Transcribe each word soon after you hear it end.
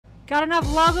Got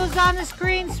enough logos on the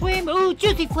screen, Swim? Ooh,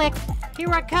 juicy flick. Here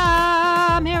I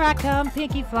come,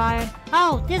 pinky flying.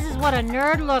 Oh, this is what a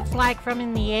nerd looks like from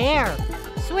in the air.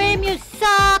 Swim, you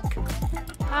suck!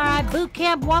 Alright, boot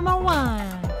camp 101.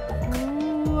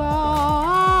 Ooh,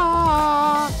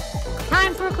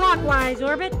 time for a clockwise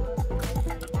orbit.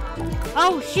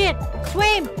 Oh shit!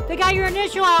 Swim! They got your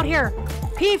initial out here.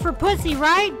 P for pussy,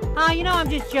 right? Oh, you know I'm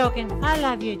just joking. I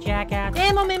love you, jackass.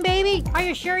 Immelman, baby! Are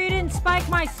you sure you didn't spike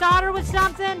my solder with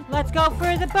something? Let's go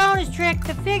for the bonus trick,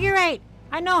 the figure eight.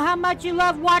 I know how much you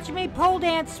love watching me pole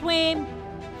dance, Swim.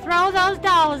 Throw those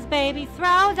dollars, baby.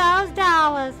 Throw those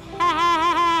dollars. Ha ha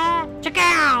ha ha. Check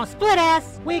out, split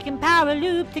S. We can power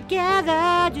loop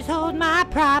together. Just hold my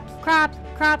props.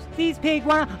 Crops. These pig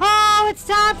wanna. Oh, it's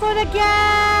time for the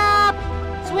gap.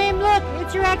 Swim, look,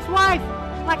 it's your ex-wife.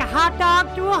 Like a hot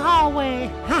dog through a hallway.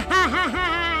 Ha ha ha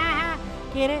ha.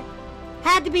 Get it?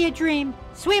 Had to be a dream.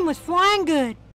 Swim was flying good.